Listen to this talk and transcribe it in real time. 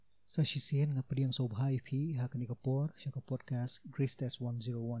Sa sisihan nga padiang sobhay pi ha kani kapor siya ka podcast Grace Test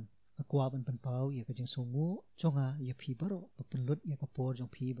 101. Akwaban panpaw ya kajing sungu chonga ya pi baro papunlut ya kapor jong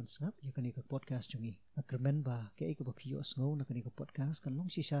pi ban snap ya kani ka podcast jongi. Akermen ba kay ka piyo asngaw na kani ka podcast kan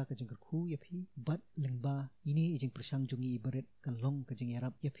long sisa kajing kerku ya pi bat lengba ini ijing persang jongi ibaret kan long kajing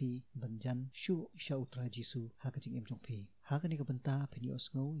yarap ya pi banjan shu sha utra jisu ha kajing em jong pi. Ha kani ka banta piyo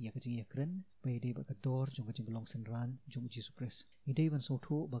asngaw ya kajing ya kren bay day ba kador jong kajing long senran jong Jisu Kris. Idai ban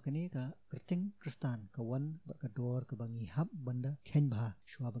soto ba kani ka kerting kristan kawan ba kador ka bangi hab banda ken ba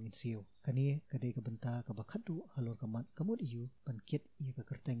shwa bangin siyo. Kani kadai ka banta ka bakatu halor kamat kamut iyu ban kit iya ka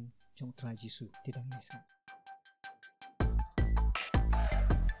kerting jong tra Jisu tidang isa.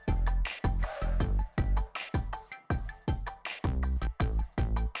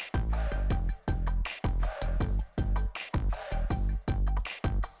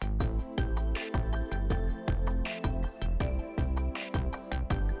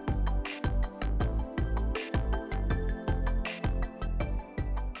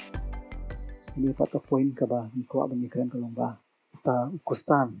 Ini pat ka point ka ba ni ko abang ikran ka long ba ta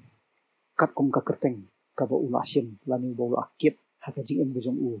kustan kat kum ka kerteng ka ba ulasim lani ba ula akit ha ka jing em ka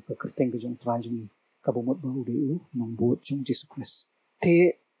jong u ka kerteng ka jong tra jong ka ba mot ba u de u nong buat jong Jisu Kris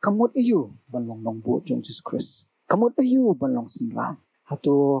te kamot iyu ban long nong buat jong Jisu Kris kamot iyu ban long sinran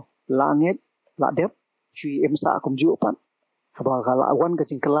hatu langit la dep chui em sa kum ju pat ha ba ka la wan ka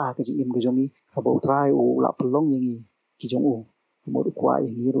jing kala ka jing em ka jong i ka ba utrai u la pelong yang ki jong u kamot kwa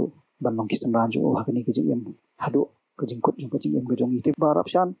yang ru ban long kisam ranjo ha kani kajing em hadu kajing kot jong kajing em kajong ite barap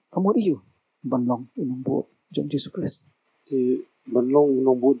shan kamur iyu ban long inong bo jong Jisu Kris ti ban long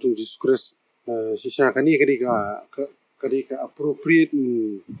nong bo jong Jisu Kris sisa kani kadi ka appropriate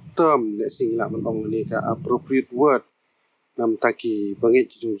term le sing la ban ong ni ka appropriate word nam taki bangit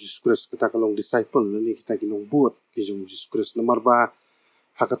jong Jisu Kris kita kalong disciple ni kita kinong buat ki jong Jisu Kris nomor ba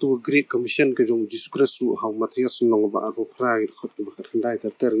hakatu great commission ke jong Jisu Kris su hau Matius nong ba aku prai khot ke bakat handai ta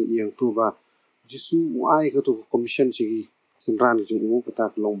ter yang tu ba Jisu ai ka tu commission sigi senran jong u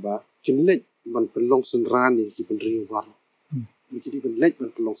kata long ba kinlet ban pelong senran ni ki benri war ni ki ban let ban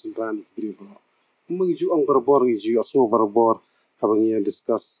pelong senran ni ki benri war mung ju ang barbor ni ju asmo barbor habang ya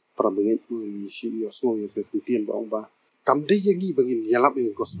discuss para bangit ni si asmo ya ke tien ba ong ba kam de yangi bangin yalap ni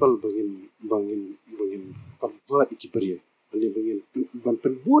gospel bangin convert ki beri ani bangin ban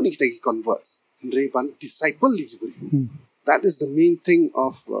penbu ni kita ki convert ndre ban disciple li ki beri that is the main thing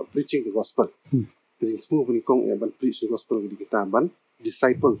of preaching the gospel jadi semua pun kong ban preach the gospel di kita ban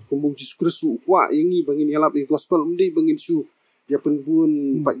disciple kumbung Jisu Kris wa yangi bangin yalap ni gospel ndi bangin su ya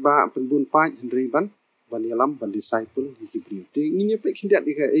penbun ba penbun pa ndre ban yalam ban disciple li ki beri te ngi pe kindat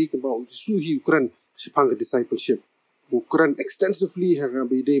di ka ke ba Jisu hi Ukraine sipang ke discipleship Ukraine extensively ha ga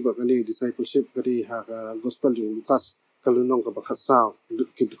bide ba kani discipleship kari ha ga gospel jong Lukas kalau nong ka bakat saw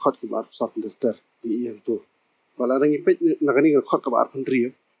ki khot ki bar sa der ni yang tu bala nang ipet na kani khot ka bar pendri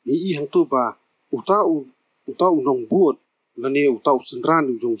ni yang tu ba utau nong buat nani utau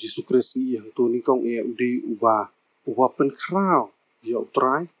senran jong Jisu Kris ni yang tu ni kong ude uba pen kraw ya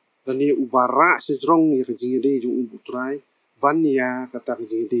utrai nani ubara sejrong ya kajing de jong utrai ban ya kata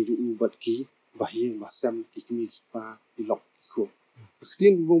kajing de jong ubat ki bahing basam ki kimi pa ilok ko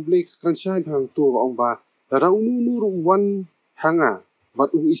ketin bong blek kranshai hang tu ong ba Darau nur wan hanga bat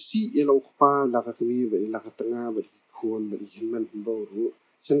isi elo pa la ka kami ba la ka tanga ba khon ba himan bo ru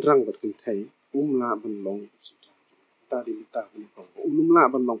senrang bat kin thai la ban long ta di ta ni ko la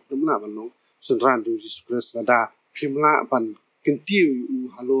ban long senran du Jisu Kris da phimla ban kin tiu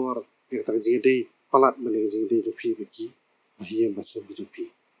u halor ya ta ji de palat ban ji de ju phi ki ba hiam ba so ju phi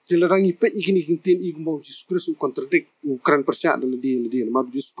Dilarang ipet ikini kintin igmo Jisu Kris u contradict ukran persya di ma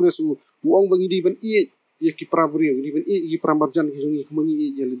Jisu Kris u uang bangi di ban ya ki prabri ni ban i pramarjan ki jongi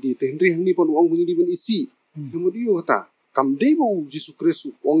kemangi ya di tenri hang ni pon uang bangi di ban isi kemudian kata kam de bo Jisu Kris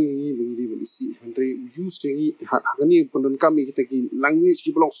uang ni bangi di ban isi henry use ni hagani pendon kami kita ki language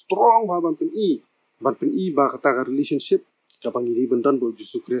ki belong strong ban pen i ba kata relationship ka bangi di ban dan bo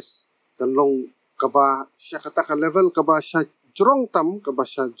Jisu Kris kan long ka ba sya kata ka level ka ba sya jorong tam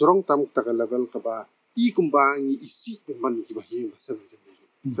ta ka level ka ba i kumba ngi isi man ki bahi basam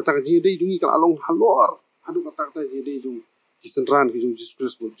kata ka ji dei dungi ka along halor hadu kata ji dei jung kisenran ki jung Jisu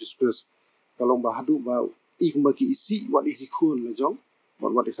Kris kalong ba hadu ba i kumba ki isi wat i khun la jong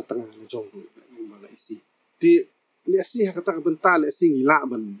wat i katanga la jong ba la isi ti le si kata ka benta le si ngila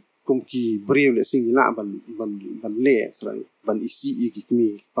ban kum ki breu le si ngila ban le ban isi i ki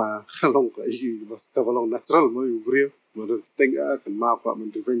mi pa kalong ka isi ka balong natural mo breu Mada tengah kan mapa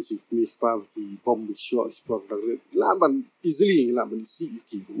mentervensi ni pa ki bom bi shot ki pa la ban easily la ban si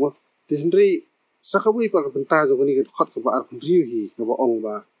ki mo te henry sakawi pa ka benta jo ni ka khot ka ba ar riu hi ka ba ong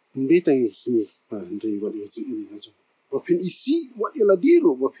ba Hindi tayo hini hindi wat yung jing na jong. Wapin isi wat yala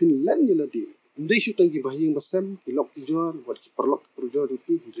diro, wapin len yala diro. Hindi siya tanggi bahayang basam, kilok tijar, wat ki perlok perjar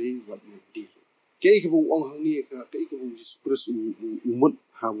itu hindi wat yung diro. Kaya ikabong ong hangni ka, kaya ikabong Jesus Christ umut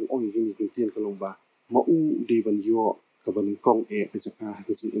hamu ong hini kintian kalong ba. Mau di ban yo kaban kong kajaka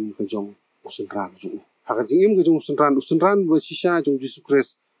kajing im kajong usunran jong. Hakajing im kajong usunran wa sisya jong Jesus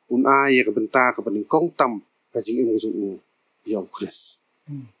Christ unay kabenta kaban kong tam kajing im kajong yaw Christ.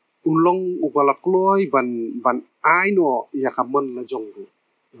 Ulong ubalakloi ban aino yakamon la jongru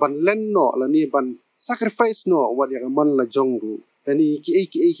ban lenno la ni ban sacrifice no wat yakamon la jongru tani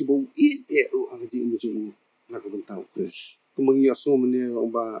ki bo ru angji mujung na ko bentau kris kumangi aso mene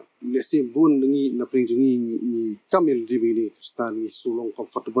ba lesi bun ngi na pringjungi ni kamil dibini kristan ni sulong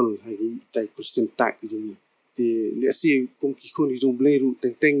comfortable hagi tai christian tag juni ti lesi kum ki khun jung bleru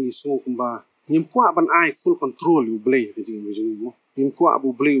teng ni so kumba nim kwa ban ai full control u ble hagi mujung mo nim kwa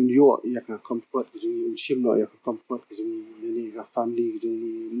bu ble yo ya ka comfort jung shim no ya ka comfort jung ni ka family jung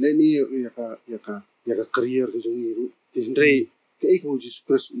ni ya ka career jung ni ru ti ndrei ke ik mo Jesus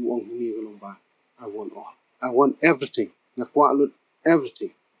Christ u ong ni galong ba I want all I want everything na kwa lut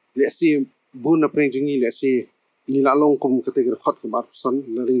everything let's see bun na preng jung ni let's see ni la long kum kategori hot ke bar son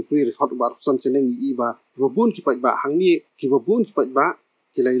na ring pri hot bar son cheneng i ba bun ki pa hang ni ki bun ki pa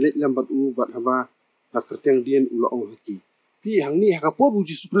ki lai let lam bat u bat haba na kerteng dien u la ong haki pi hang ni ha po bu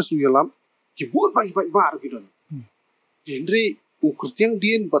Jesus Christ u yalam ki bun pa ba ki don Henry u kerteng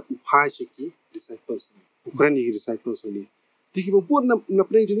dien bat u phai ki disciples Ukraine ni disciples ni tiki bun na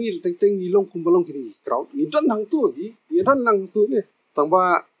preng jung ni teng ni long kum balong ki crowd ni dan hang tu ni dan lang tu ni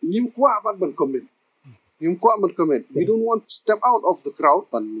tangba nim kwa bat ban comment nim kwa ban comment we don't want to step out of the crowd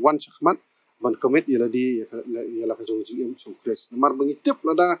ban one shakmat ban comment yala di yala ka jong jing so Christ mar bangi tip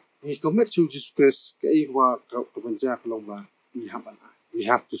la da ni comment so Jesus Christ ka i wa ka banja ka long ba ni haban we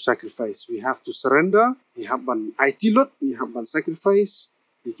have to sacrifice we have to surrender ni haban IT lot ni haban sacrifice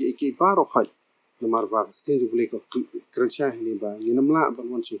iki baro khat namar ba stin ju bule ko krensha ni ba ni namla ban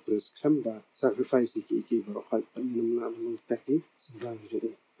wan so Christ kham da sacrifice iki baro khat ni namla ban taki sembang ju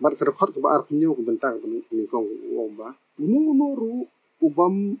bar ka khot ba ar punyo ko benta ko ni ko ba nu ru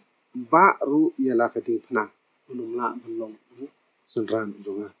ubam ba ru yala ka ding phna numla banlong sendran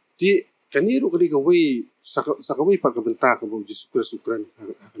jonga ti kani ru kadi ka wei sakawi pa ka benta ka bo Jesus Christ Ukraine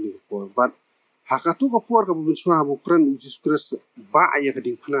kani ko but hakatu ka por ka bo swa Ukraine Jesus Christ ba ya ka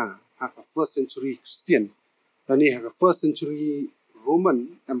ding phna haka first century Christian tani haka first century Roman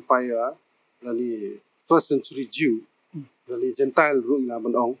Empire tani first century Jew tani Gentile ru la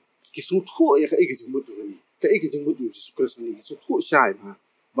banong ki su tho ya ka ik jimut ni ka ik jimut Jesus Christ ni su tho shai ba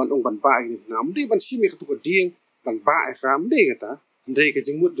ban ong ban ba ni nam di ban simi ka tu ka ding ban ba ka am de ka ndai ka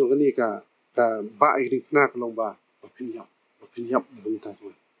jingmut jong ni ka ba ni na ka long ba pin yap bun ta ko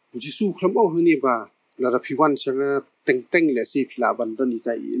jisu khlam o ni ba la ra phiwan changa teng le si phila ban don ni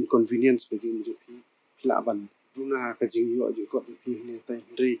kai inconvenience ka jing ju phila ban duna ka jing yo ji ko phi ni tai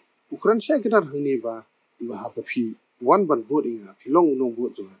ndai ukran sha ka dar ni ba ha pa phi wan ban bu ding ha philong nong bu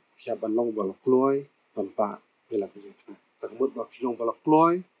ju ha ban long ba kloi ban pa la ka jing takmut ba philong ba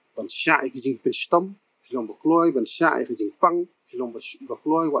kloi ban sha ki jing pen stom philong ba kloi ban sha ki jing pang philong ba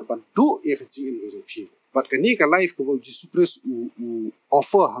kloi wat ban du e ki jing ni jing phi bat ka ni ka life ko Jesus Christ u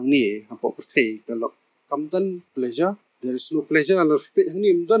offer hang ni ha po prthei ka lo kam dan pleasure there is no pleasure la pe hang ni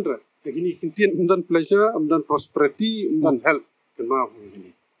mdan ra ki ni kintian mdan pleasure mdan prosperity mdan health kan ma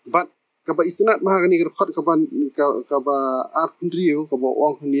ni but ka ba istinat ma ni ka khot ka ba art country ka ba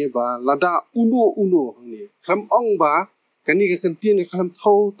ong ni ba lada uno hang ni kham ong ba kani ka kantin ka kham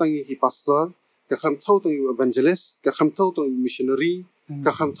thau tangi ki pastor ka kham thau tangi evangelist ka kham thau tangi missionary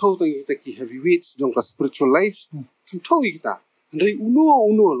ka kham thau tangi ta ki heavyweights jong ka spiritual life kham thau kita ndai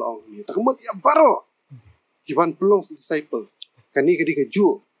uno la ni ta kham ya baro ki ban pelong disciple kani ka ju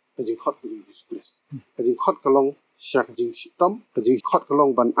ka jing khot ni Jesus ka jing khot ka long sha ka jing tom ka jing khot ka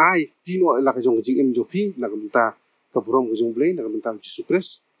long ban ai tino la ka jong jing em jo phi la ka ta ka brom ka jong ble la ka ta Jesus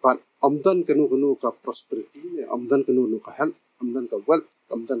Christ but amdan kanu ka prosperity amdan kanu ka health amdan ka wealth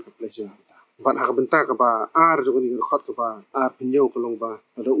amdan ka pleasure ban ha benta ka ba ar jo ni khot ka ba ar pinyo ka long ba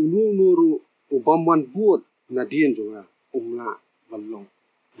ada unu ru ubamwan buot na dien jo nga umla balong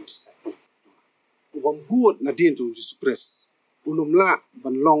ubam buot na dien jo Jesus Christ unumla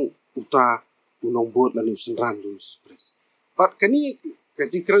balong uta unong buot la ni senran jo Jesus Christ but kani ka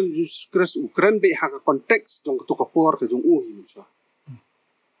jingkran Jesus Christ ukran be ha ka context jong to ka por ka jong hi so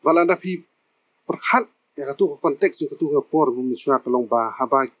balanda phi perkhat ya ka tu konteks ka tu ka por bumi swa kalong ba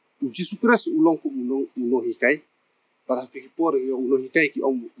haba Jesus Christ ulong ku uno hikai para phi por yo uno hikai ki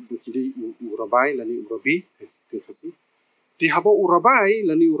om ki u rabai la ni u rabi ke khasi Ti habo urabai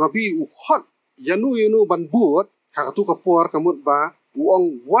lani urabi ukhot yanu ban buat hakatu kapor kamut ba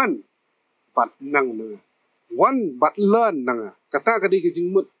uong wan bat nang na wan bat learn nang kata kadi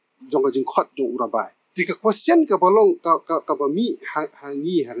kijing mut jong kijing khot jong urabai ti ka question ka balong ka bami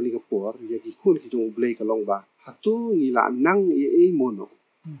hangi hakani kapor ya ki kun ki jong blai kalong ba hatu ngila nang e mono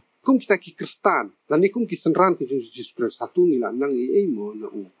kum kita ki kristan lani kum ki senran ki Jesus Christ hatu ngila nang e mono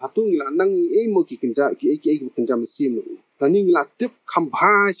hatu ngila nang e mo ki kenja ki kenja mesim no lani ngila tip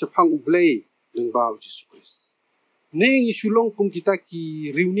khambha sepang ublai deng ba Jesus Christ ne ngi sulong kum kita ki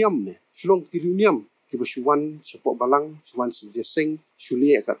reunion ne sulong ki reunion ki basuan sepok balang suan sejeseng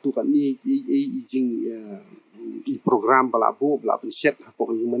suli ka tu kan ni jing i program bala bu bala penset hapok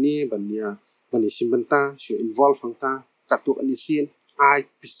ni mani ban simbenta su involve hangta ka tu kan ni sin ai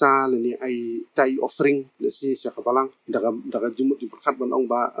pisa le ni ai tai offering le si sa balang daga jumut di berkat ban ong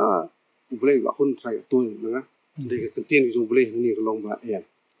ba boleh ba hun trai tu nga de ka tin ju boleh ni long ba ya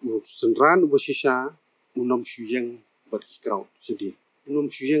senran bo sisa unom syeng ber crowd sedi unom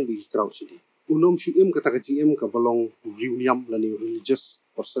syeng bi crowd sedi unom syem kata kacing em ka balong reunion la ni religious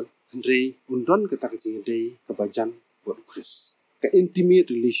person andre undon kata kacing day ka bajan buat Chris ka intimate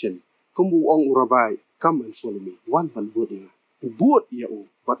relation kumbu ong urabai come and follow me one ban buat ya buat ya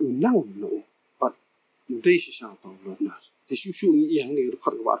but unang no but day sisa tau lorna ti susu ni yang ni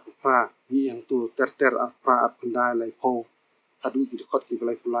khot ba pra ni yang tu ter pra pendai lai po hadu di khot ki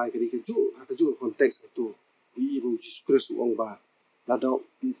balai fulai kali ke ju ha ju konteks tu i bu Jesus Christ ong ba la do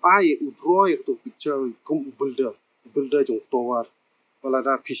ai u droy tu picture kum builder jong tower wala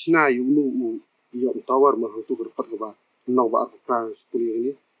da pisna yu nu yo tower ma tu khot ba no ba pra skuli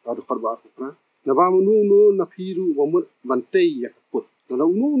ni ba khot ba pra na ba nu na phiru bomut bantei ya kaput na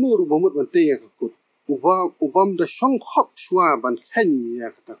nu ru bomut bantei ya kaput ubam da shong khop shwa ban khen ya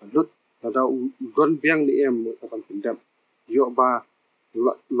kata lut na da gon biang ni em ka ban pendam yo ba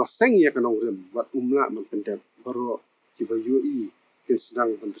la seng ya kanong rem wat umla man pendam baro ki ba yu i ke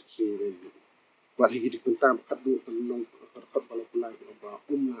sedang ban terki re wat higi dipentam kadu penong khot bala pulai ba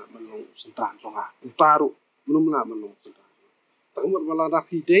umla man long sentan songa utaru umla man long sentan tamut wala da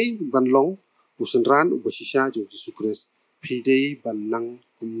pi dei ban long usendran ubasisa jo Jesus Christ pidei banang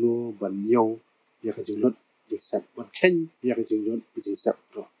kumno banyo ya ka jinglot jesap ban ken ya ka jinglot jesap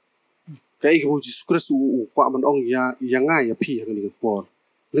ro kai ko Jesus Christ kwa man ong ya nga ya phi ka ni por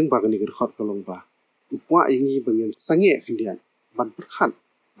leng ba ka ni khot ka long ba kwa ingi bangen sange khindian ban perkhan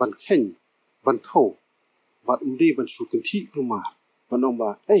ban ken ban tho bat umdi ban su kan thi rumah ban ong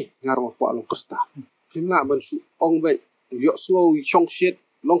ba ngaro kwa long krista kimna ban su ong be yo slow chong shit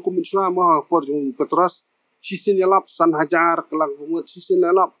long kumin sla ma por jung petras sisin yalap san hajar kelak bumut sisin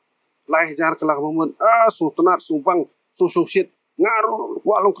yalap lai hajar kelak bumut so tenat so bang so shit ngaro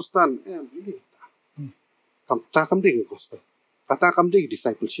kwa long kristan ini kam ding gospel kata kam ding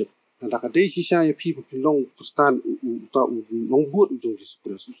discipleship nda ka dei sisa ya people long kristan ta long buat jung Jesus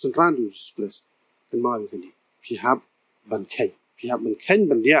Christ senran jung Jesus Christ kemau kini pihak ban ken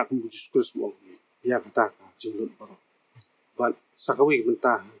ban dia kum Jesus Christ wong ya kata ka jung baro ban sakawi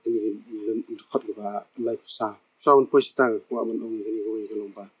bentah kini khot ba life sa saun posita kwa man ong kini ko ko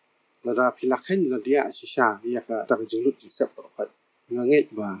lomba lada pilakhen la dia sisa ya ka ta jinglut sep ro khat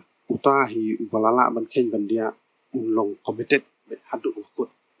nganget ba utahi ubalala ban khen ban dia unlong committed be hadu ko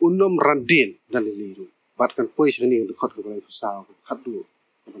unom randin daliliru bat kan pois kini khot ko life sa hadu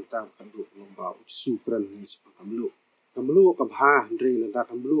bentah hadu lomba su kran ni sepakam lu kabha ndre lada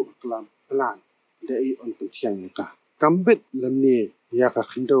kamlu kelam pelan dei on pensiang ka kambit lemni ya ka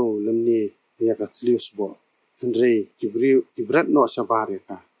khindo lemni ya ka tlius bo andre kibrat no sabare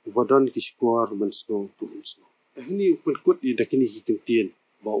ka bodon kiskor bensko tu unso ni pulkut di dakini hikintien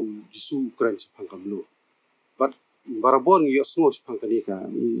ba jisu ukran sepang kamlu bat barabon yo sngo sepang kani ka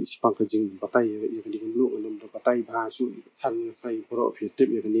sepang kajing batai ya kani kamlu anom batai bahasu tan sai pro fietip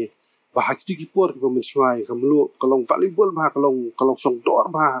ya kani bahak tu kipor ko mensuai kamlu kalong volleyball bah kalong song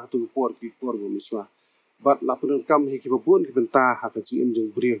dor bah tu kipor ko mensuai bat la pun kam hi ki babun ki benta ha ka ji em jong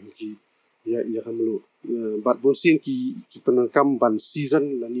bri ki ya kamlu bat bon sin ki pun kam ban season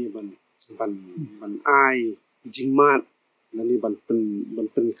la ni ban ai jingmat la ni ban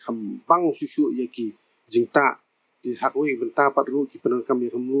pen kam bang susu ya ki jingta di hak wi benta pat ru ki pun kam ya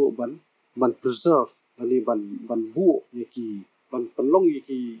kamlu ban preserve la ni ban bu ya ki ban penlong ya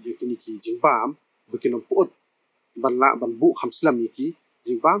ki ni ki jingbam bikin pot ban la ban bu kham slam ya ki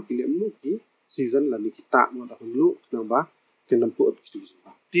jingbam ki lem nu ki season la ni kita mo da lu namba kenam put ki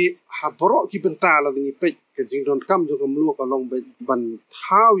ti habro ki benta la ni pe ke jing don kam jo kam lu ka long ban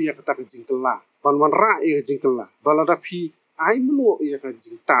thau ya ka ta ke jing kala ban ra e jing kala bala da phi ai mu ya ka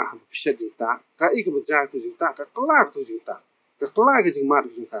jing ta phisha jing ta ka e ka ja tu jing ta ka kala tu jing ta kelai ke jing mat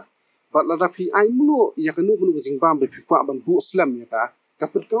jing ka bat la da phi ai mulu ya kanu kunu ke jing bam be phi kwa ban bu islam ya ka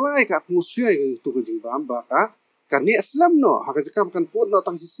pet kelai ka atmosphere ke tu ke jing bam ba ka ni islam no ha ka jakam kan pot no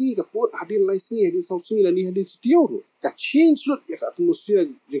tang sisi ka pot hadin lai sini hadin sau sini la ni hadin studio ro ka change lut ya ka atmosphere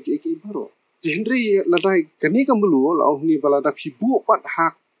jing ke baro di hendri la dai kani ka mulu la ni bala da phi bu pat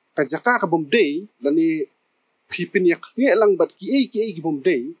hak ka jaka ka bom dei la ni phi pin yak ni lang bat ki bom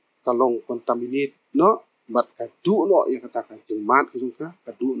dei ka long contaminate no bat ka du no ya kata ka jing mat ka jung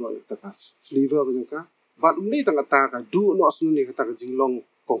ka du no ya kata ka flavor ka jung ka bat ni tang kata ka du no sunu ni kata ka jing long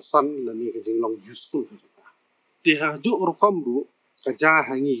kong san la ni ka jing long useful ka jung ka ti ha du ro kom ru ka ja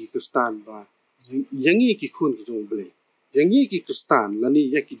hangi ki kristan ba yangi ki khun ki jung ble yangi ki kristan la ni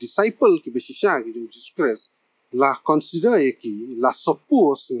ya ki disciple ki besisha ki jung Jesus Christ la consider ye ki la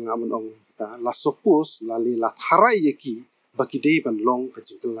suppose ngaman ong ta la suppose la li la tharai ye ki ba ki dei ban long ka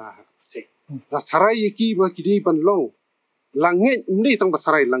jingla ha se la tharai ye ki ba ki dei ban long la nge ni tong ba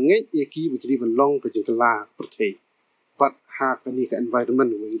tharai la nge ye ki ba ki dei ban long ka jingla per the but ha ka ni ka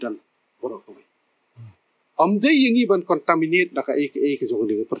environment we dan boro ko om dei yengi ban contaminate da ka ka jong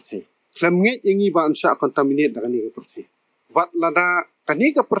ni per the klam nge yengi ban sha contaminate da ka ni ka per the but la da ka ni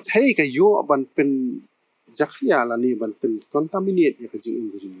ka per the ka yo ban pen jaklia la ni ban pen contaminate ya ka jing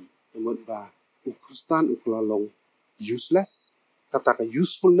in umot ba ukristan uklalong useless kata ka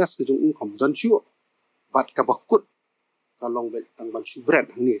usefulness ka jung kom dan chu bat ka bakut ka long bet tang ban subret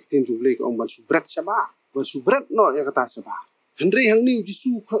hang ni tin ju le ka ong ban subret saba ban subret no ya kata saba hendri hang ni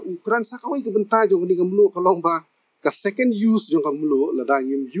jisu ukran sa kawai ka benta jong ni kamlu ka long ba ka second use jong kamlu la da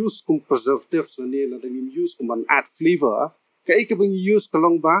ngim use kum preservatives la ni la da ngim use kum ban add flavor ka ik bang use ka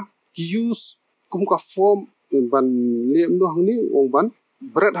long ba ki use kum ka form ban lem no hang ni ong ban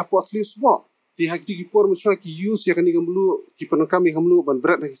bread hapot li sbo ti hak ti por mo ki use ya kani kamlu ki pan kami kamlu ban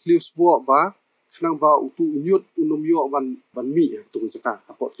bread hak li sbo ba nang ba utu nyut unum yo ban mi ya tu jaka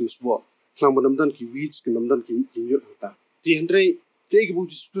hapot li sbo nang ban dan ki weeds ki nam dan ki nyut ta ti hendrei te ki bu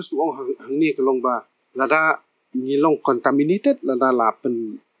Jesus ong hang ni ka long ba lada ni long contaminated lada la pen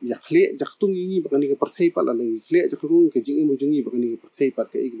ya khle jak tung ni ba ni ka perthai pa la ni khle jak tung ke jing mu jing ni ba ni ka perthai pa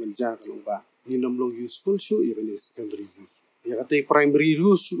ke ik ban ja ka long ba ni nam long useful shu ya ni secondary use ya ka te primary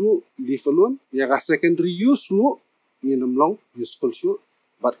use ru li falun ya ka secondary use ru ni nam long useful shu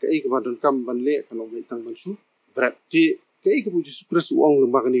bat ke ik ban kam ban le ka long tang ban shu brat ti ke ik bu Jesus Christ ong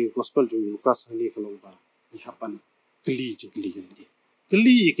ba ni gospel ju Lukas ni ka long ba ni hapan keli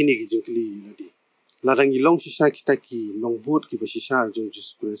keli kini ki jeng keli ladi ladang ilong sisa kita ki long boat ki basisa jong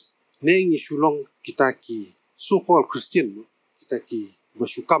Jesus Christ neng isulong kita ki so called Christian kita ki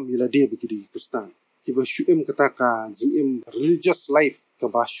basukam iladi bagi Kristen ki basuem kata ka jing religious life ka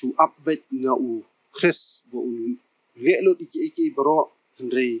basu update na u Chris bo le lo iki baro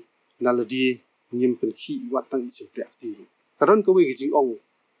hendrei naladi nyim penki watang isipre akti karon ko wi jing ong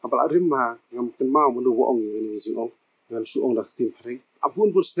abal arim ma ngam ken ma monu wo ong ni jing ong ngan su ong dak tin pare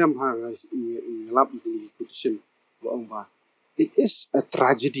abun bur snam ha ngalap di petition wo ong ba it is a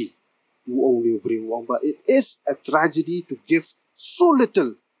tragedy wo ong ni bring wo ong ba it is a tragedy to give so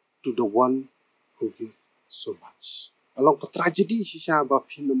little to the one who give so much along ka tragedy si sha ba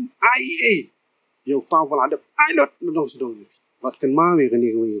pinum ai yo ta wala de ai lot no dong sidong bat kan ma we kan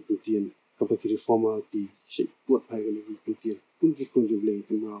ni ko petition ka ba ki reforma ti shi puat pai kan ni petition kun ki kun ju le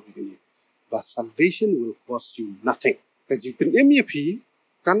kan ma we kan ni but salvation will cost you nothing. Kaji pen MEP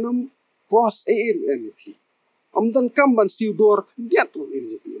kanam cost MEP. Amdan kam ban siu dor diat tu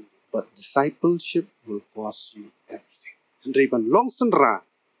MEP. But discipleship will cost you everything. Hendrai ban long senra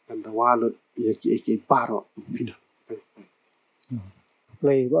kan dawalut ya ki baro pina.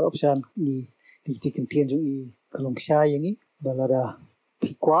 Play what option ni continue jong I kalong sha yangi balada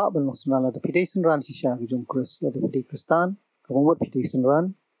pikwa ban long senra la pidai senran si sha jong Chris la pidai Kristan kabong pidai senran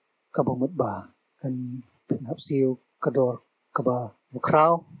kabomot ba kan pinap siu kador kaba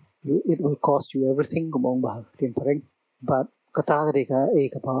kraw it will cost you everything kabong ba tin pareng but kata ka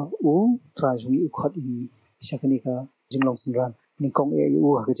kaba u trajui khot I shakani ka jinglong senran ni kong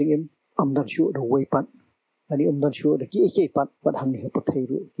u ha jingim amdan shu the way pat ani amdan shu the ki pat hang he pathai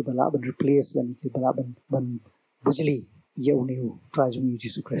ru ki bala ban replace ban ki bala ban bujli yeu new trajui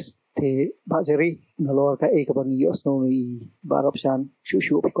Jesus Christ te bajari nalor ka ka bang yos no ni barap shan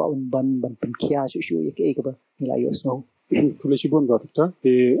shu pi ko ban pen khia shu ka ba ni la yos no kule sibon ba ta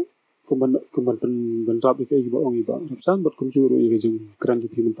te kuman ban rap ka ba ong ba shan bat kum ju ro I jing kran ju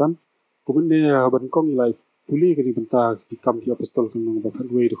pimentan kuman ne ban kong lai puli ka ni benta ki kam ki apostol kan ba kan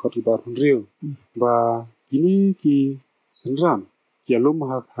we de khot ba real ba ini ki senran ki alum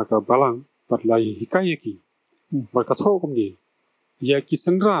ha ka balang bat lai hikai ki ba ka tho kum ni ya ki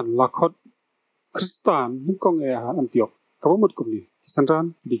senran la khot Kristan kong ha Antioch Kamamut kumni Kristen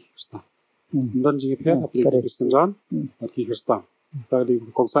di Kristen. Dan jing pia apli Kristen di Kristen. Tadi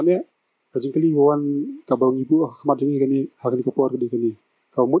kongsannya kajing kali wan kabang ibu ahmad jing kani hakni kapor kani.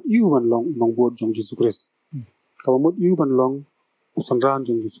 Kamamut yu man long buat jong Yesus Kristus. Kamamut yu man long usanran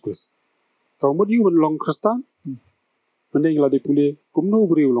jong Yesus Kristus. Kamamut yu man long Kristen. Mending la pule kumno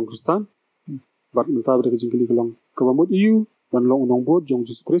beri long Kristen. Bat mentah berada kajing kali long kamamut yu man long unong buat jong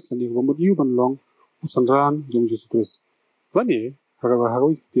Yesus Kristus kani kamamut yu man long usanran jong Yesus Kristus. Lani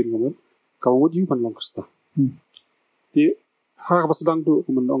hagawi tin kamamut kamamut yu man long Kristen. Di hagawa sedang tu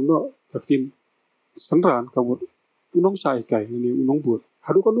kumandong no katin sanran kamamut unong syai kai ni unong buat.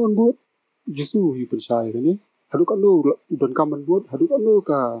 Hadu kan un buat Yesus yu pen syai kani. Hadu kan nu udan kaman buat hadu kan nu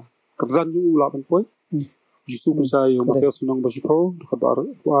ka kerdan ju la pen poi. Yesus pen syai Matius unong basipo dekat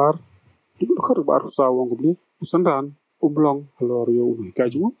war dekat bar sawang kubni usanran umlong halor yo unu kai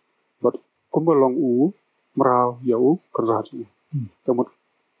ju bat kumbalong merau yau keraj kamut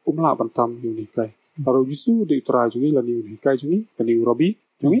umla bantam yuni kai aro Yesus di tra ju la ni uni kai ju ni kani robi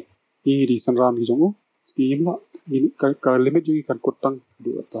jungi di sanran ki jongu ki imla ni ka limit ju kan kotang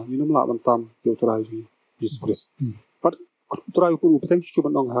du ata ni namla bantam yo tra ju Yesus Kristus pat tra ku peteng chu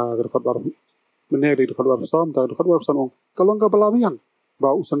banong ha dekat bar meneh di dekat bar sam ta dekat bar sam kalong ka balamiang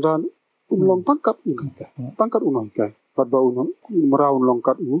ba usanran umlong pangkat unong kai pat ba unong merau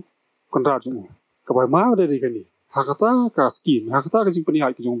longkat kenraj ju kabai ma dari kani hakata ka skin hakata ka jing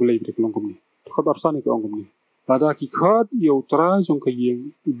penihai ki jong belai de kelong komni khabar sani ko ngomni tada ki khad yo tra jong ka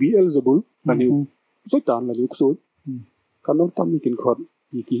yeng Beelzebul lani soitan lani uksoi kanor tam kin khad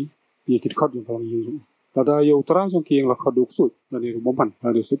yiki khad jong kalang yeng tada yo tra jong ki yeng la khad uksoi lani bomban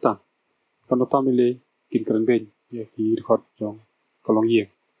lani soitan kanor tam le kin kran ben yaki khad jong kalong yeng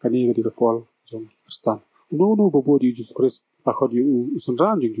kani ga kol jong Kristen no bobo di Yesus Kristus akhad yu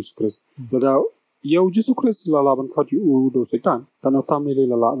usanran jong Yesus Kristus tada Yau Yesus Kristus lalaban khad yu do setan tanau tamile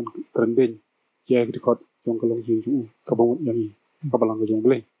lalaban keren ben ya khad jong kalong jing ju kabang yang kabalang jong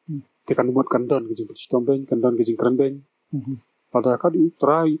ble te kan mot kan don jing stom ben kan don jing keren ben pada khad yu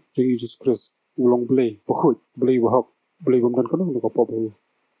trai jing Yesus Kristus ulong ble pokhot ble wahok ble bom dan kan ko popo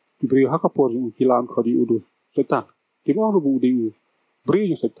diberi hak apa jing kilam khad yu do setan ki mo ru bu di beri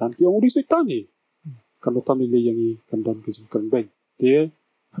jong setan ki ong di setan ni kan tamile yang kan don jing keren ben te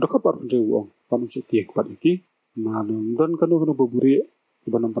ada kabar pendeu ong panu tiek pat iki manum dan kanu buburi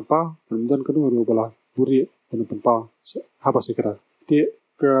banam pampa dan kanu bala buri banam pampa haba sekra ti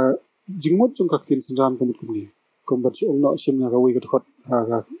ke jingmot jong kakin sanran kumut kumni kombat si ongna simnya gawi kat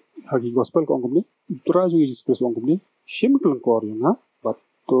hagi gospel ko ngomni tura jong Yesus Kristus ngomni sim kelengkor nga bat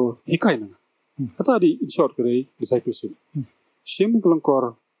to hikai na kata di in short kare discipleship sim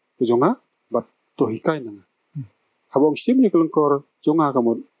kelengkor jonga bat to hikai na habong sim kelengkor jonga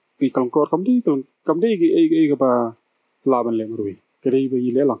kamut ki kalangkor kamdi gi ba laban le marui kare ba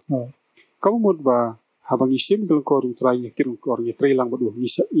ile lang kamut ba habang isim kalangkor utrai kirangkor ni trai lang badu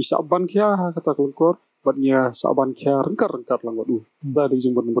isa ban kya kata kalangkor bat nya saban kya rengkar lang badu da di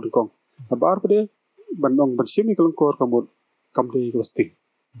jing ban kong bar pade bandong ban sim kalangkor kamut kamde gi pasti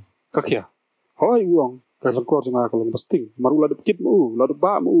kakya hoi uang kalangkor janga kalong pasti marula de kit mu la de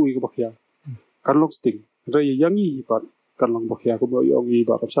ba mu gi bakya kalong sting rai yangi pat kan long bakya ko bo yong i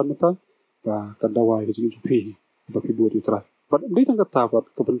ba kapsan mata ba kan dawai ke jing pi ba pi bu tra bat ndi tang kata bat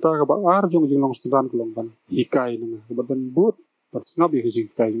ko benta ka ba ar jong jing long stran ko long ban hikai na ba ban but bat snab ye jing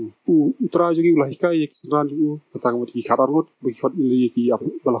kai tra jing la hikai ke stran ju kata ko ki kharar ngot bi khot li ki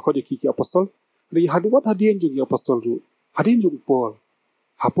bala khot ki apostol ri hadiwat hadien jing apostol ju hadien ju pol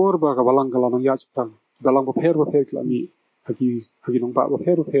hapor ba ka balang kala nang ya chang balang ba pher klami hagi nong ba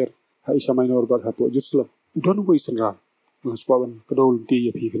pher ha isa minor ba hapo jusla don ko isra sebabkan kedol ti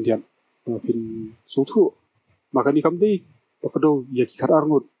ya pi kendian pin sutu maka ni kamdi kedol ya ki kharar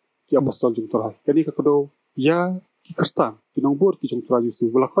ngot ki apostol jung torai kani ka kedol ya ki Kristen kinong bor ki jung torai Yesus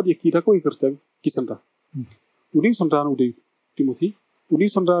bala khad ya ki da ko Kristen ki sanda udi sandan udi Timothy udi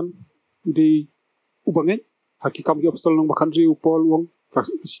sandan udi ubangen hakikam ki apostol nang bakandri upol wong ka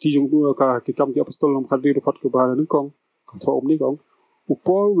sti jung ka hakikam ki apostol nang bakandri khad ke bahan kong ka thom ni kong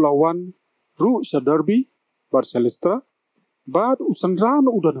upol lawan ru sadarbi bar celestra bad usanran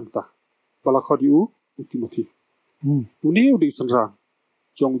udah nanta bala khadiu Timothy uni udi usanran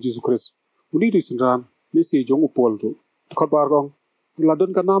jong Yesus Kristus uni udi usanran lesi jong upol tu khadbar gong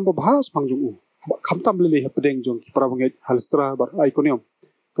ladon ka nam bahas pangjung khamtam lele hapdeng jong para banget halstra bar iconium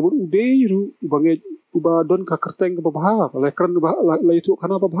kebun ude ru banget uba don ka kerteng ka bahas la kran la itu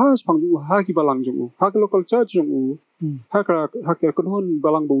kana bahas pangjung ha ki balang jong ha local church jong ha ka kunhon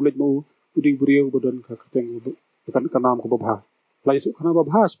balang bulet mau udi buriau bodon ka kerteng kan kanam ko babha lai su kana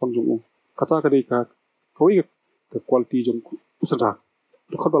babhas pangjung kata kadai ka koi ke quality jong usra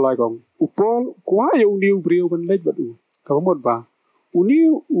khot balai gong upol kwa yo new brio ban lej badu ka mod ba uni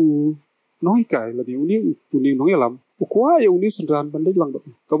u noi kai la di uni noi lam kwa yo uni sundran ban lej lang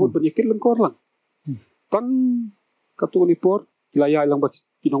badu ka mod ban yakit lang kor lang tan katu ni por kilaya lang ba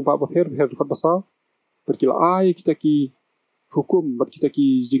kinong pa her khot basa berkila ai kita ki hukum ber kita ki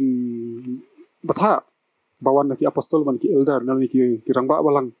jing batha bawan ki apostol ban ki elder nal ki rangba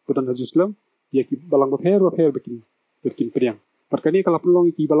balang pedan Jerusalem ya ki balang her bikin priang perkani kala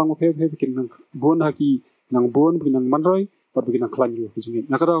pelong ki balang her bikin nang bon haki nang bon bikin nang manroi par bikin nang klan ju jing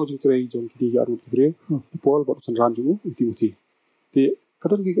nakara ju trei jong ki ya ru bre pol bot sanran ju uti te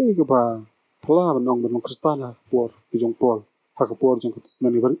kadon ki ke ba thla ban kristana por ki jong pol ha ka por jong kristan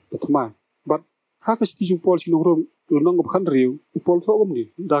ni ber patma but ha ka sti jong pol si nong rom nong ba khan riu pol tho gom ni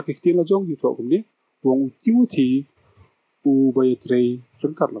da ki tin la jong ni tho gom ni wong Timothy u bay trei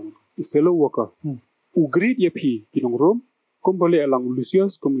rengkat lang u fellow worker u greet ye pi kinong rom kom bole lang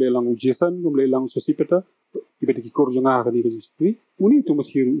Lucius kom le lang Jason kom le lang Sosipeta ibet ki kor jonga ka ni ki uni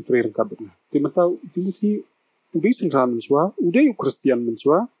Timothy u trei rengkat na te mata Timothy u dei sunran menswa u dei Christian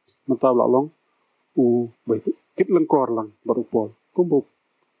menswa mata la long u bay kit lang kor lang baru pol kom bo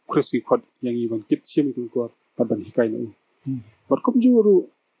Christi khot yang iban kit sim ki kor ban hikai na bar kom juru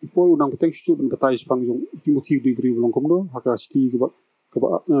Paul unang peteng situ ben betai sepang jong Timothy di beri belong komdo haka sti ke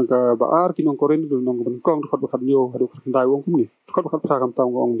baar kinong koren do nong ben kong khot bakhat yo hadu khandai wong kumni khot bakhat pra kam taw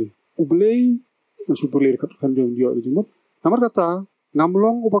ngong di ublei su boleh khot khandai yo jumot namar kata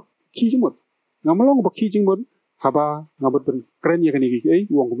ngamlong ubak ki jumot ngamlong ubak ki jumot haba ngabot ben keren ya kani ki ei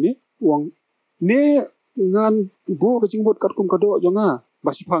wong kumni wong ne ngan bo ke jumot kat kum kado jonga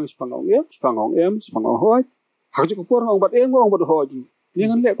basipang spangong em spangong hoi haju ko por ngong bat eng wong bat hoji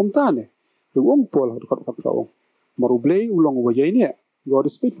yang lek kom ta ne du wong pol hat khat khat wong maru blei ulong wa yai ne god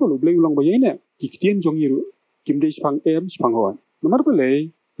is faithful blei ulong wa yai ne kiktien jong yiru kim dei spang em spang hon namar blei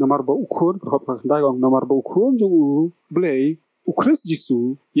namar ba ukhon khat khat dai gong namar ba ukhon jong u blei u Christ Jesu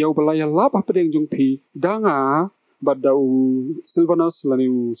yau balaya la pa pedeng jong pi danga badau Silvanus lani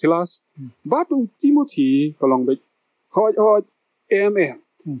u Silas batu Timothy kalong be hoj em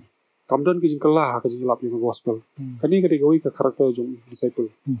kamdan ki jingkala ka jinglap yung gospel kani ka digawai ka karakter jong disciple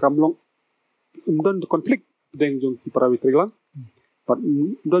kamlong umdan konflik deng jong ki parawitri lang pat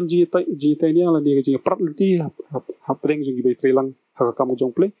umdan jita ni ala ni ka jing prat lenti ha deng jong ki baitri lang ha ka kamu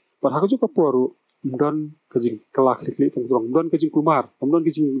jong play pat ha ka juga poru umdan ka jing kala klik tong tong umdan ka jing kumar umdan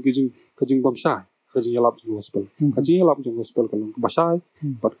ka jing bamsa ka jing yalap jong gospel ka jing yalap jong gospel kalong basai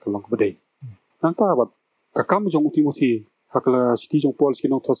pat kalong bedai nanta pat ka kamu jong Timothy hakla sti jong Paul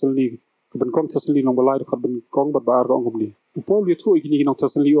skinong Thessaloniki ben kong Thessaloniki nong balai khat ben kong bat bar kong gumni Paul ye thu ikini nong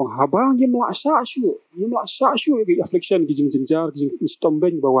Thessaloniki ong habang yem la sha shu ki affliction ki jing jinjar ki jing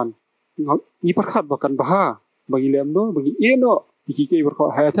stombeng bawan ni parkhat bakan baha bagi lem no bagi eno iki ke ber kho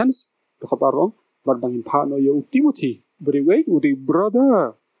hayatans to khabar ong bat bangin pha no yo Timothy beri wei udi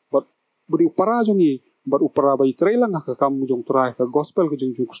brother bat beri para jongi bar upara bai trailang ka kam jong trai ka gospel ka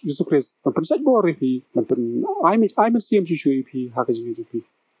jong Jesus Christ man pen saj bor ri man pen I mean sim shu pi ha ka jing pi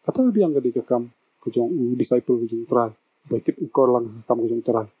kata biang ka di ka kam ka jong disciple ka jong trai bai kit kor lang kam ka jong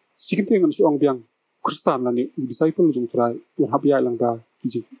trai sikin tengan su ong biang Kristan lan ni disciple jong trai un habya lang ba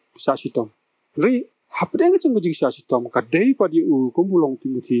ki sa sitom ri hapdeng jong ka jing sa sitom ka dei pa di u kumbulong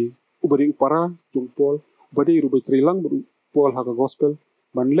Timothy ubari upara jong Paul ubari ru bai trailang Paul ha ka gospel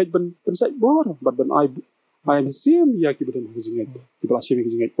ban lej ban saj bor ban ai sim ya ki badan hujinget ki bala sim ki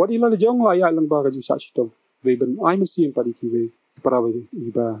jinget wadi la jong la ya lang ba ka jing sa sitom re ban ai sim pa di ki we para ba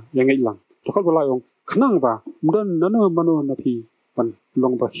iba yang ngai lang to kal bala yong khnang ba mudan nano mano na phi ban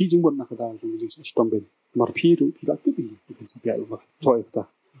long ba hi jing bon na ka da jing sa sitom ben mar phi ru ki la ki bi ki sa ya ba to ta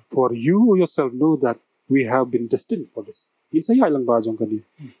for you yourself know that we have been destined for this in sa ya lang ba jong ka di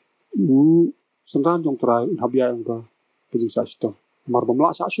u sandan jong trai habya lang ba ka jing sa sitom mar bom la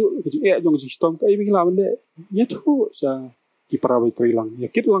sa shu ki jong sistem kai bi la mande ye thu sa ki para bai tri lang ya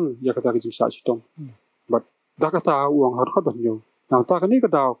kit lang ya kata ki sa sistem but da kata uang har khat ban yo na ta kani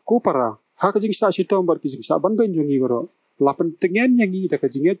kata ko para ha ka jing sa sistem bar ki sa ban ben jong ni baro la pen tengen yang ni da ka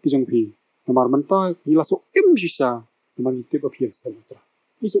jinget ki jong phi mar manta ni la so im sisa man ti ba phi sa tra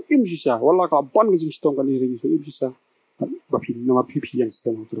ni so im sisa wala ka ban ki jing sistem kan ni ri so im sisa ba phi na phi yang sa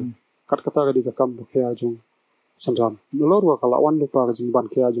tra kat kata ka di ka kam bo kya jong sanram lor wa kala wan lupa ka jing ban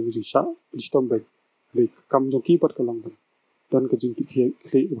kya jong jing sha listom be ri kam jong ki pat kalang ban dan ka jing ki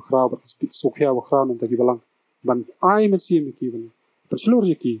ki khra ba ki sokhya wa khra nan ta ki balang ban ai men si mi ki ban perslur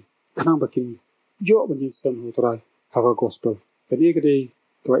je ki kanang bakin yo ban jing skan ho trai ha ka gospel kani ka dei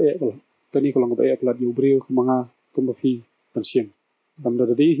to e kala kani ko lang ba e kala yu brio ko mga ko ba fi ban siem Lam da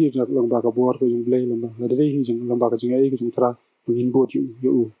dei hi jak lang ba ka bor ko yung blay lam da dei hi jeng lam ba ka jeng ai ko jeng tra bengin bot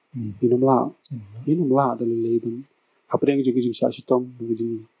yu inum la da le ban hapreng jeng sha shitom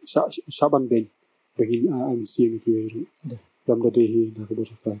jeng sha ban ben bengin am sieng ki ru lam da dei hi da ka bor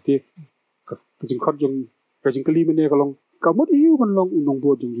ka ti ka jeng khot jeng ka jeng kali men ne ka long ka mot yu ban long nong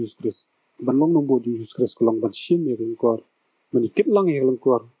bot jeng Jesus Christ ban long nong bot jeng Jesus Christ ko long ban shim ye ko man kit lang ye lang ko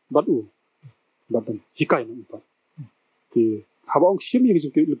bat ban hikai no pa ti haba ong shim ye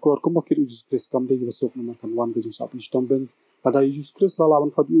jeng ko ma kit Jesus Christ kam de ye sok na kan wan ke jeng sa pun stom ben pada Jesus Christ la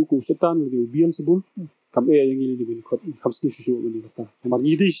lawan khat yu ku setan le bian sebul kam yang ini di bin khat kam sti shu ben kata mar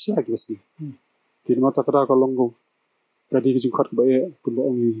ni di sha ki basni ti ma ta kra ka longo ka di jeng khat ba ye pun ba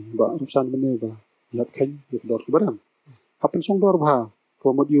ong ba rusan ben ba yak khen ye dor ba ram hapen song dor ba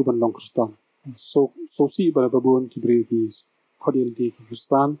ko mod yu ban long Kristan so si ba bon ki bre ki khodil di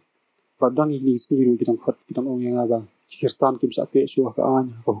Kristan padang ini spiru kita khat kita ong yang aga Kristan kim sa te shu ka an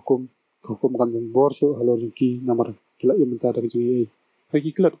ka hukum kan bor shu halo ki namar kila im ta da ji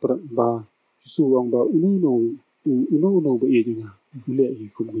ki klat ba su ong ba uno ba e jinga le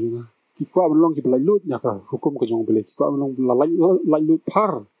hukum ko jinga ki kwa ban long ki bla lut nya ka hukum ko jong bele ki kwa ban long la lut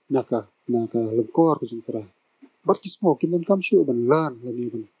par na ka lengkor ko jong tra bat ki smo kim ban kam shu ban lan la ni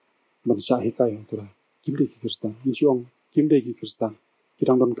ban sha hikai tra kim de ki Kristan ni shu ong kim de ki Kristan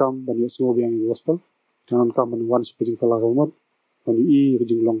kita don kam ban yo smo biang gospel kita don kam ban wan sepejing kala romot ban I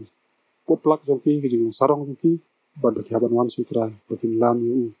kejing long pot plak jong ki kejing sarong jong ki ban ki haban wan sutra bakin lam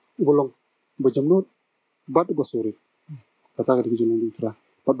yu bolong bajam not bat ba sore kata ka kejing long sutra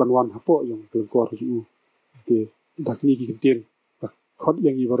bat ban wan hapo yang kelengkor ju ke dak ni ki kentien khot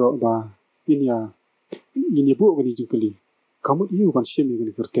yang I baro ba ini bu ko ni jingkeli kamu iu kan shim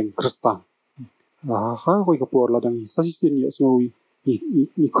ni kerteng Kristan ha ko ka por la dang sasi sin ya snowi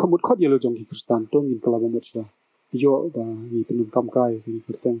ni komut khot yelo jong ki Kristan tong in kala bomot sha yo ba ni penun kam kai ni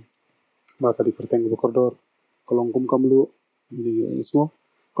kerteng ma ka di kerteng bo kordor kolong kum kam lu ni smo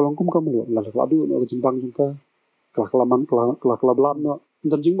kolong kum kam lu la la du no jimbang jong ka kelaman kelablan no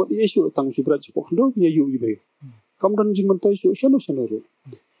dan jing mot yesu tang subra chipok ndo ni yu ibe kam dan jing mantai su shano ro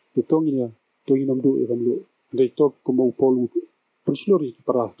itu ni ya to ni namdu e kam lu de to kumo polu penslori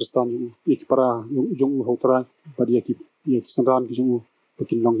para Kristan ki para jong hotra pada ki sanran ki jong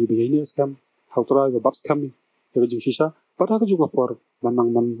bikin long hi be ni skam hotra ba bab skam ni de jing shisha pada ka juga por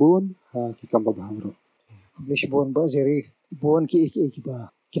manang manbun ki kam ba bro Blish bon ba zeri bon ki ba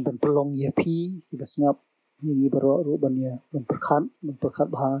kin ban pelong ya phi ki ba snap ni baro ru ban ya ban perkhat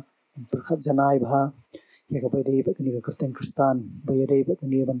ba ban perkhat janai ba ya ka bai dei ba kini ka Kristan ba ya dei ba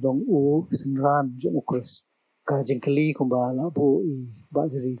kini ban dong u sanran jong ukris ka jingkali kumba la bu I ba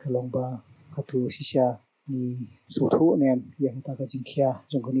zeri kalong ba hatu shisha ni suthu nen yang ta ka jingkhia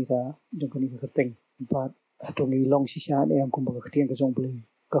jong kani ka kerteng ba hatu ngi long shisha ne am kumba ka tiang ka jong beli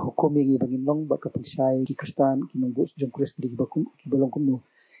ka hukum yang bangin long ba ka pangsai ki Kristan ki nong bu jong kris ki ba kum ki balong kum no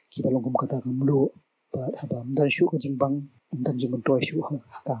ki balong kum kata ka mlu ba haba dan shu ka jingbang dan jing toy shu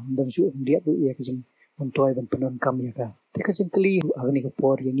ka dan shu dia du ya ka jing toy ban penon kam ya ka te ka jingkali agni ka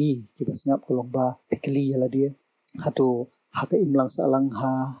por yang I ki ba snap kolong ba pikli ya la dia hatu haka imlang salang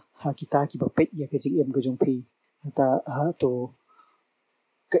ha kita ki bapet ya ke jing em ke jong phi hata hatu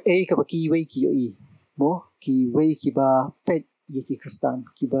ke ka ba ki wei ki I mo ki wei ki ba pet ye ki Kristan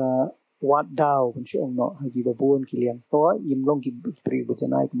ki ba wat dau kun shong no ha ki ba bon ki liang to yim long ki pri bu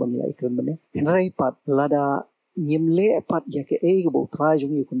janai ku bang lai kren mane rai pat lada nyim le pat ya ke ka bo trai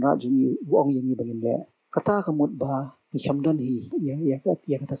jong I kun ra jong I wong yang I bangin le kata kamut ba ni khamdan hi ya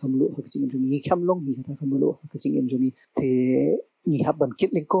kata kamlu ha kaching jong ni khamlong hi kata kamlu ha kaching em jong ni te ni haban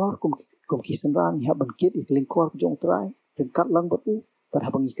kit lengkor kum ki sanrang ni haban kit lengkor jong trai ren kat lang bat u bat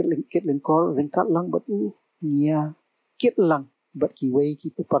habang kit lengkor ren kat lang bat u nia kit lang bat ki wei ki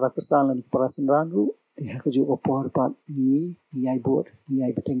para Kristan lan para sanrang ru te ha kaju opor pat ni ai bot ni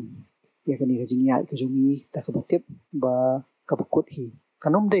ai beteng ya kani kajing ya ka jong ni ta ka batep ba ka bakut hi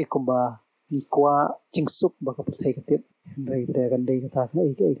kanom de kumba ni kwa chingsuk ba ka thai ka tep rai bre kan dei ka ta ka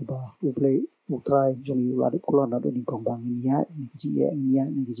ba u play u try jong yu la de kulon na do ni kong bang ni ya ni ji ya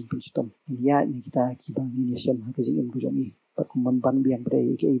ni ji pin stom ni ya ni kita ki bang ni shem ha ka ji em ku jong ni pa kum man ban biang bre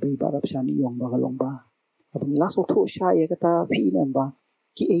ke bai ba rap shan yong ba ka long ba abang la so tho sha ya ka ta phi na ba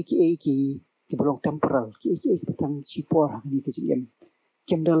ki bolong temporal ki patang chi por ha ni ka ji em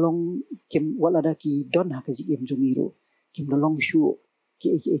kem da long kem wala da ki don ha ka ji em jong ni ro kem da long shu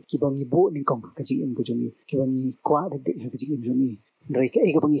ki bangi bo ning kong ka jing em ko jongi ki bangi kwa de ka jing em jongi rai ka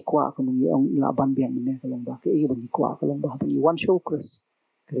bangi kwa ko bangi ong la ban biang ne ka long ba ka bangi kwa ka long ba bangi one show kris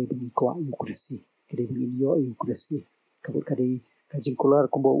ka bangi kwa yu krisi ka bangi yo yu krisi ka jing kular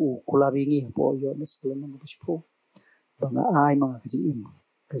ko bo kular ringi po yo nes ko long ba spo banga ai mga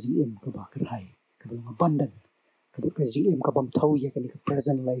kajing im ka ba kerhai ka belong abundant ka but kajing im ka bam thau ya kani ka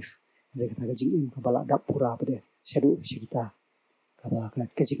present life re ka kajing im ka bala dap pura pade sedu kita ka ba ka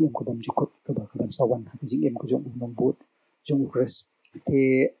kajing im ka bam jukut ka ba ka ban sawan kajing im ka jong nong but jong kres te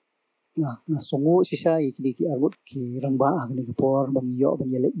na songo sisa ikini ki armut ki rangba agni ka por bang yo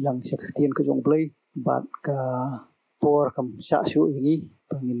bang yele ilang sak tien ka jong play bat ka por kam sha shu ini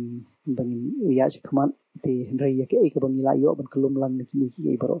bangin ya chakman te hendrai ya ke ka bang ila yo ban kelum lang ni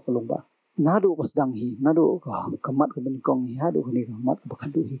ki baro kelum ba nado pas dang hi nado ka kamat ka ban kong hi hado ni kamat ka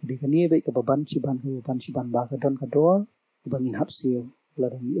khadu hi ka ni be ka ban si ban ba ka don ka dor bangin hapsio la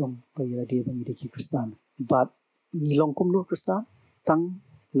dang yong pa ya de bang de ki kristan bat ni long kum lo kristan tang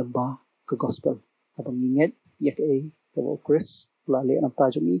lamba ke gospel abang inget ya ke ka Chris la le nam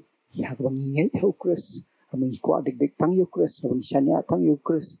ta jumi ya ka bang inget ho Chris abang ko dik tang yo Chris abang shanya tang yo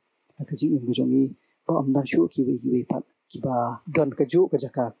Chris ka jing im jongi pa am dan shu ki we pat ki ba don ka ju ka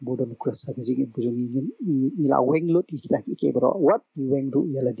jaka bo don Chris ka jing im jongi ni la weng lut ki kita ki ke bro what ni weng ru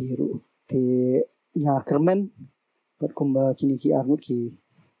ya la di ru te ya kermen pat kum kini ki armut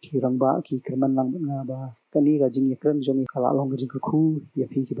ki rangba ki kerman lang nga ba kani ga jing yakran jongi kala long ga jing khu ya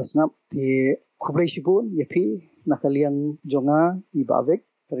phi ki basngap te khublai shibun ya phi nakaliang jonga iba vek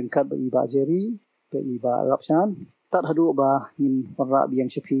ringkat ba iba jeri ba iba rapsan tat hadu ba nin warra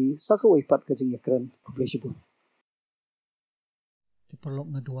biang shiphi sakawai pat ka jing yakran khublai shibun te perlok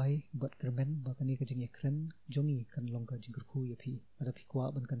ngaduai bat kermen ba kani ka jing yakran jongi kan long ga jing khu ya phi ada phi kwa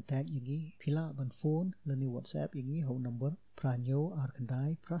ban kan tag yangi phila ban phone lani whatsapp yangi ho number pranyo ar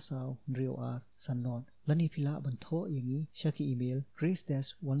khandai prasau rio ar sanon lani phila ban tho yangi shaki email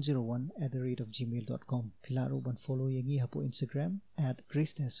grace-101@gmail.com phila ro ban follow yangi hapo Instagram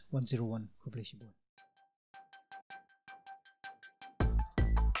 @grace-101 khublai shibun